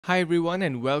Hi everyone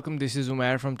and welcome. This is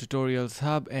Umair from Tutorials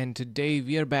Hub, and today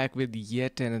we are back with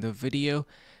yet another video,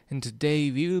 and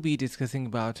today we will be discussing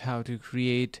about how to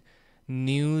create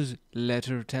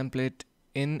newsletter template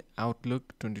in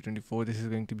Outlook 2024. This is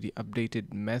going to be the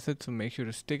updated method, so make sure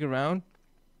to stick around,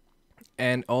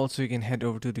 and also you can head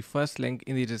over to the first link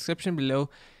in the description below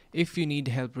if you need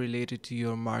help related to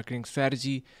your marketing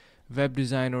strategy, web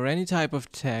design, or any type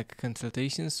of tech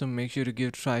consultations. So make sure to give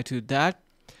a try to that.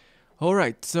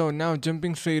 Alright, so now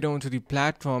jumping straight onto the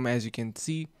platform, as you can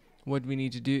see, what we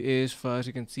need to do is first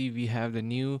you can see we have the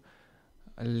new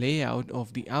layout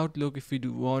of the Outlook. If you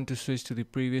do want to switch to the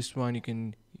previous one, you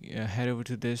can head over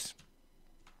to this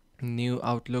new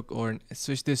Outlook or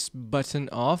switch this button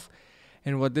off.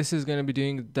 And what this is going to be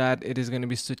doing, that it is going to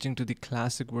be switching to the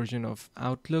classic version of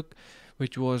Outlook,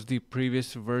 which was the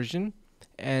previous version.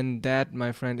 And that,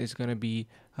 my friend, is going to be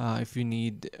if you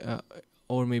need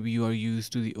or maybe you are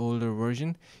used to the older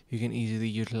version, you can easily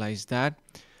utilize that.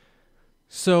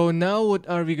 So now what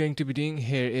are we going to be doing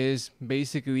here is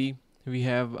basically we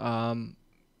have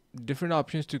different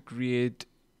options to create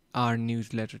our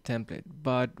newsletter template.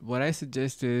 But what I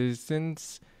suggest is,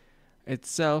 since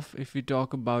itself, if we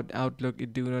talk about Outlook,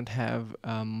 it do not have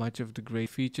much of the great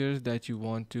features that you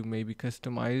want to maybe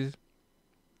customize.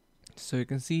 So you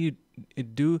can see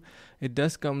it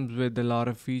does comes with a lot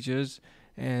of features,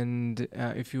 and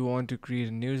if you want to create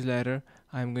a newsletter,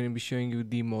 I'm going to be showing you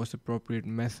the most appropriate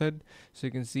method. So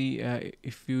you can see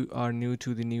if you are new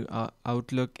to the new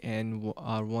Outlook and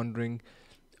are wondering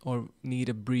or need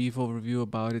a brief overview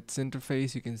about its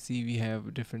interface, you can see we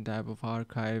have different type of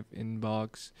archive,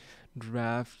 inbox,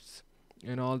 drafts,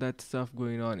 and all that stuff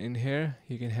going on in here.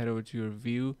 You can head over to your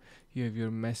view. You have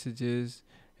your messages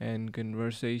and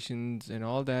conversations and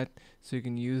all that, so you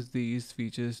can use these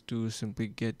features to simply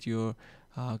get your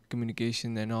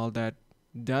communication and all that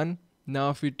done.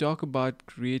 Now if we talk about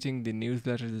creating the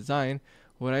newsletter design,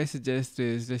 what I suggest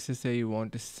is, let's just say you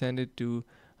want to send it to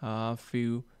a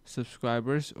few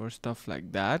subscribers or stuff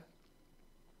like that.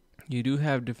 You do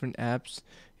have different apps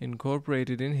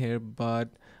incorporated in here, but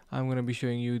I'm going to be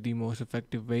showing you the most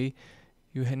effective way.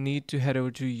 You need to head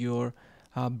over to your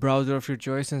browser of your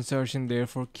choice and search in there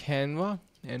for Canva,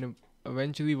 and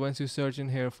eventually once you search in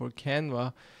here for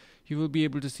Canva, you will be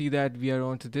able to see that we are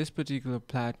onto this particular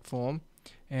platform,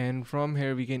 and from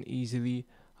here we can easily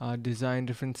design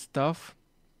different stuff.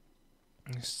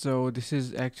 So this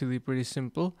is actually pretty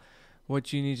simple.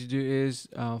 What you need to do is,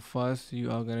 first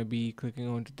you are going to be clicking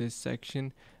onto this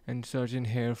section and searching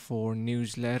here for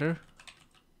newsletter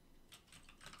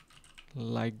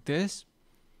like this,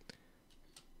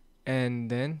 and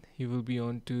then you will be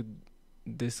on to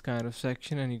this kind of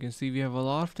section, and you can see we have a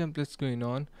lot of templates going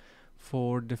on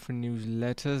for different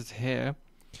newsletters here.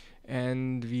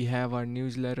 And we have our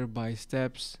newsletter by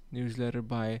steps, newsletter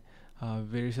by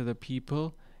various other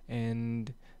people,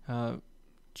 and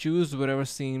choose whatever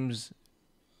seems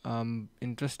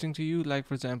interesting to you. Like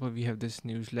for example, we have this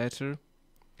newsletter.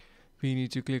 We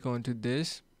need to click onto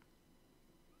this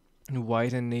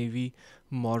white and navy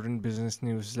modern business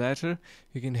newsletter.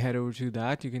 You can head over to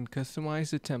that. You can customize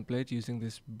the template using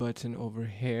this button over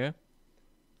here,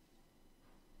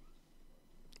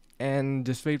 and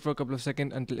just wait for a couple of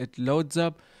seconds until it loads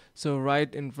up. So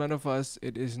right in front of us,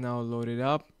 it is now loaded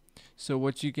up. So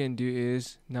what you can do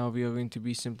is, now we are going to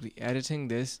be simply editing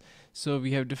this. So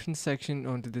we have different section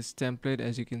onto this template.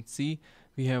 As you can see,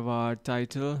 we have our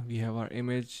title, we have our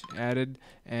image added,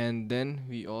 and then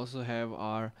we also have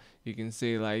our, you can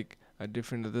say, like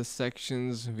different other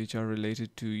sections which are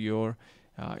related to your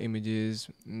images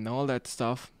and all that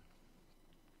stuff,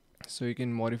 so you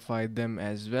can modify them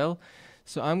as well.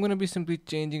 So I'm going to be simply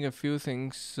changing a few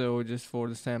things, so just for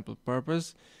the sample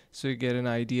purpose, so you get an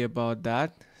idea about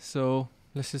that. So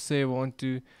let's just say I want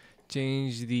to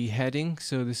change the heading.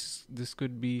 So this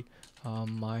could be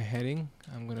my heading.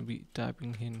 I'm going to be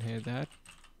typing in here that,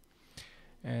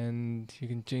 and you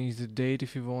can change the date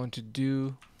if you want to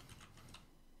do,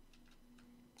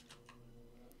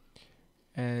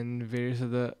 and various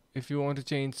other. If you want to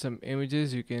change some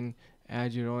images, you can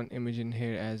add your own image in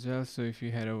here as well. So if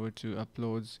you head over to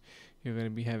uploads, you're going to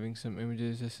be having some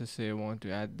images. Let's just say I want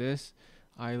to add this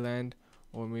island,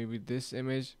 or maybe this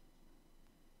image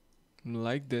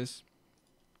like this.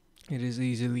 It is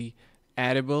easily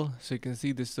addable, so you can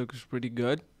see this looks pretty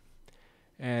good,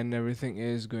 and everything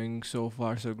is going so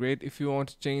far so great. If you want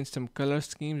to change some color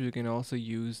schemes, you can also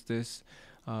use this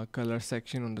color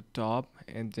section on the top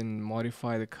and then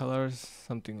modify the colors,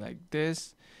 something like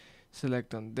this.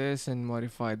 Select on this and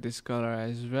modify this color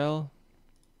as well,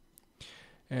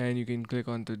 and you can click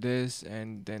onto this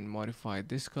and then modify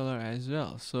this color as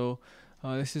well. So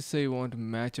Let's just say you want to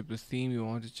match up the theme, you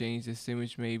want to change this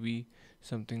image, maybe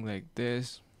something like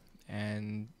this,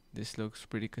 and this looks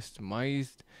pretty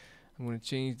customized. I'm going to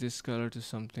change this color to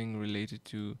something related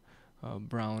to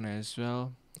brown as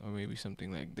well, or maybe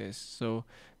something like this. So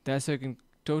that's how you can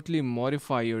totally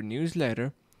modify your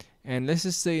newsletter. And let's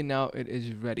just say now it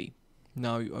is ready.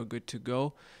 Now you are good to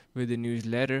go with the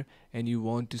newsletter, and you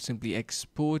want to simply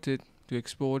export it. To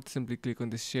export, simply click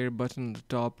on the share button on the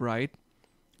top right.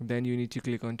 Then you need to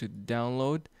click on to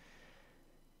download,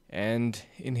 and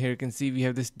in here you can see we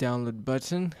have this download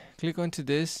button. Click onto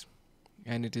this,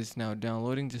 and it is now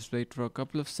downloading. Just wait for a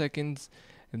couple of seconds,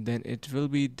 and then it will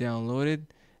be downloaded,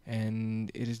 and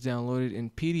it is downloaded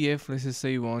in PDF. Let's just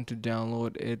say you want to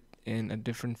download it in a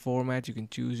different format. You can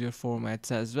choose your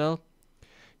formats as well.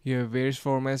 You have various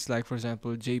formats, like for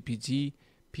example JPG,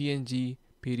 PNG,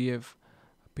 PDF,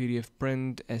 PDF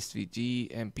print,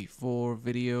 SVG, MP4,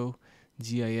 video,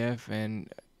 GIF,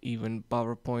 and even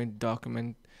PowerPoint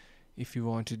document if you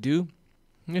want to do.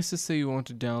 Let's just say you want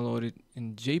to download it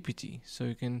in JPG, so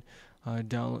you can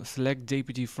select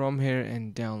JPG from here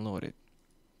and download it.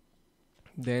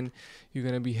 Then you're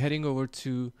going to be heading over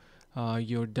to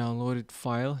your downloaded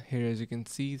file here, as you can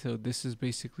see. So this is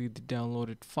basically the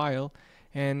downloaded file,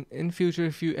 and in future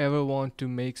if you ever want to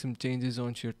make some changes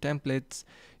onto your templates,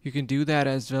 you can do that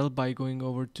as well by going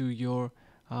over to your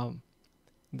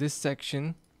this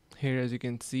section here, as you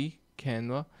can see,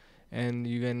 Canva, and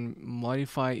you can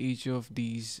modify each of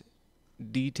these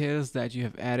details that you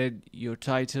have added, your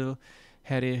title,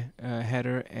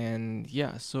 header, and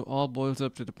yeah, so all boils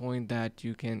up to the point that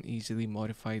you can easily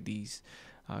modify these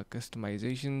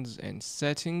customizations and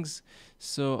settings.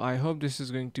 So I hope this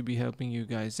is going to be helping you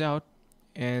guys out,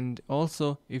 and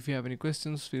also if you have any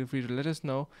questions, feel free to let us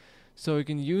know. So you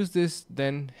can use this,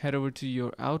 then head over to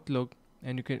your Outlook,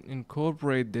 and you can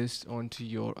incorporate this onto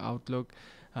your Outlook,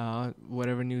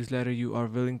 whatever newsletter you are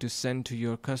willing to send to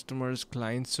your customers,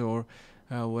 clients, or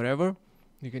whatever.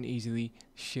 You can easily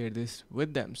share this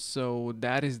with them. So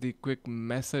that is the quick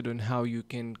method on how you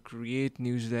can create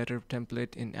newsletter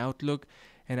template in Outlook,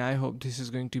 and I hope this is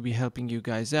going to be helping you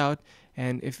guys out.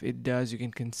 And if it does, you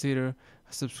can consider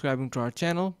subscribing to our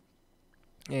channel.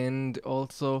 And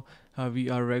also we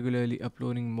are regularly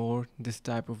uploading more this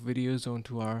type of videos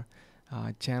onto our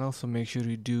channel, so make sure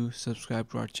you do subscribe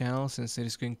to our channel, since it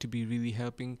is going to be really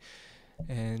helping.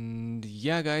 And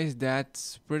yeah guys,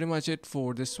 that's pretty much it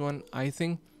for this one, I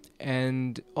think.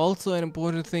 And also an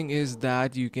important thing is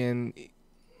that you can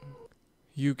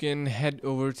head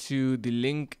over to the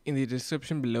link in the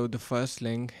description below, the first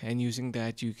link, and using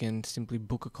that you can simply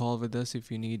book a call with us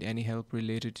if you need any help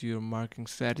related to your marketing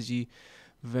strategy,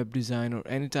 web design, or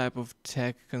any type of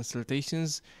tech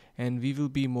consultations, and we will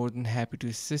be more than happy to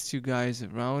assist you guys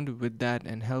around with that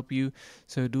and help you.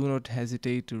 So do not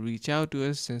hesitate to reach out to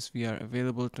us, since we are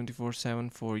available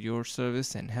 24/7 for your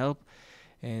service and help.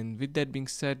 And with that being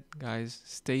said, guys,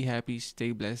 stay happy,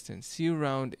 stay blessed, and see you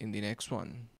around in the next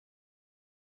one.